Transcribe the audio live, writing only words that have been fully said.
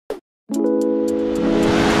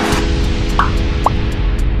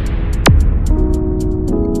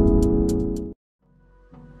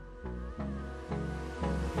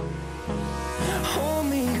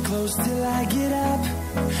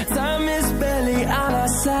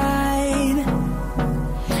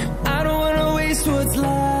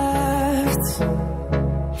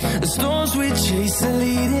chasing,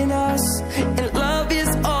 leading us, and love is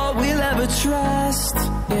all we'll ever trust.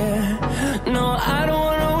 Yeah, no, I don't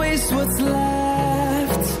wanna waste what's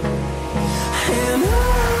left. And on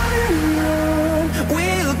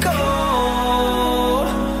we'll go,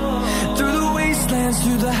 through the wastelands,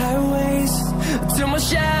 through the highways, till my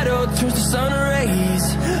shadow turns to sun rays.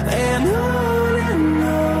 And on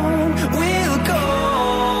we'll go,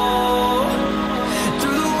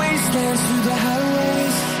 through the wastelands, through the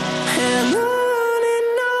highways, and on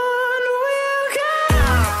we'll go.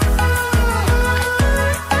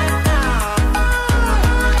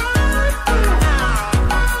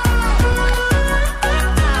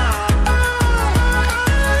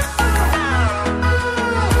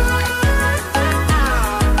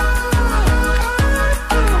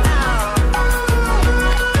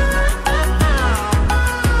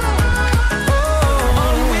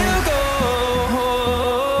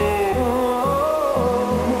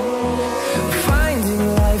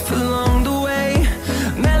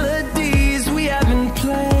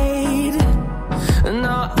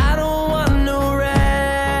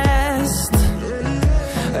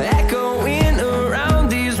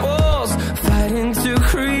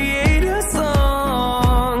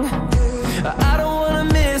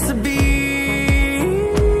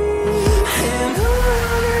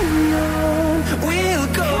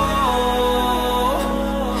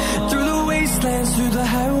 Through the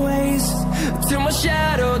highways, till my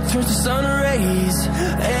shadow turns to sun rays.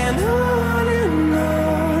 And on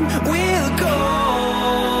we'll go,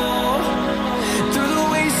 through the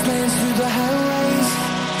wastelands, through the highways,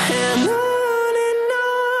 and on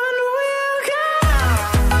we'll go.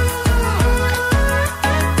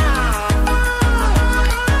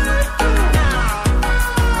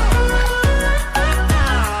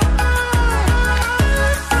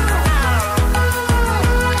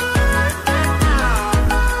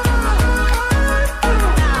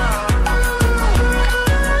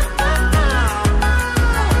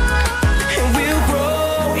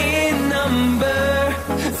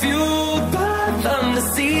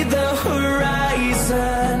 See the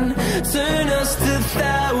horizon, turn us to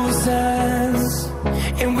thousands,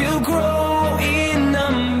 and we'll grow in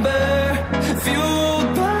number,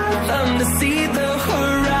 fueled by them to see the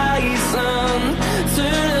horizon,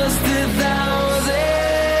 turn us to thousands.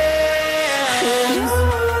 And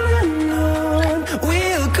on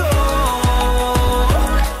we'll go,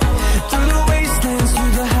 through the wastelands,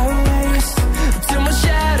 through the highways, till my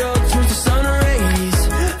shadow turns to sun rays.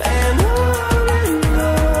 And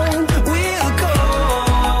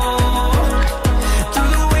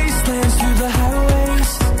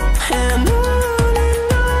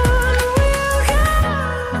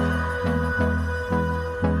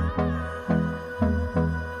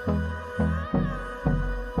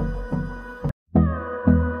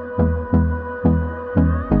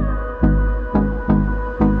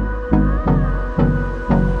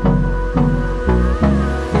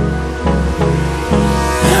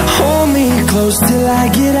close till I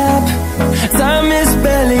get up, time is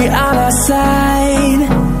barely on our side.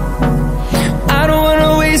 I don't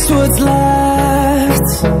wanna waste what's left.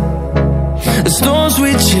 The storms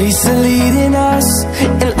we chase are leading us,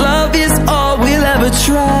 and love is all we'll ever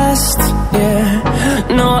trust. Yeah,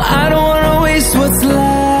 no, I don't wanna waste what's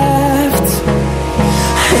left.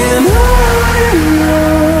 And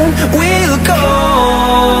on we'll go,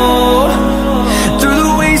 through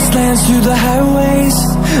the wastelands, through the highways,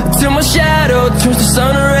 till my shadow turns to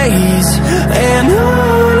sun rays. And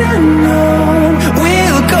on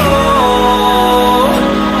we'll go,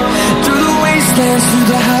 through the wastelands, through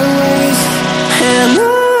the highways, and on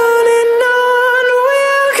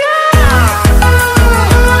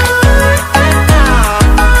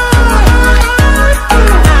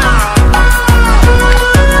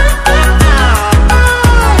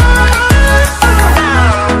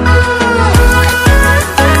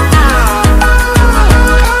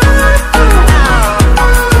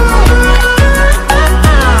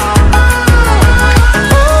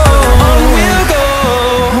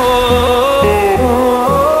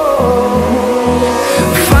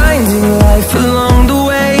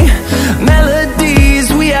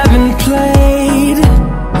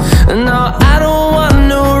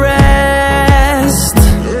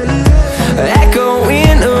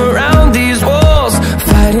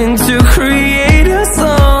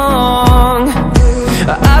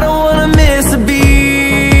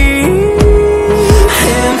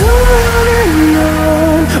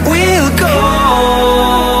we'll go.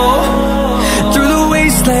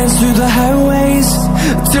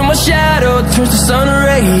 Till my shadow turns to sun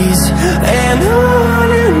rays. And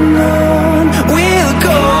on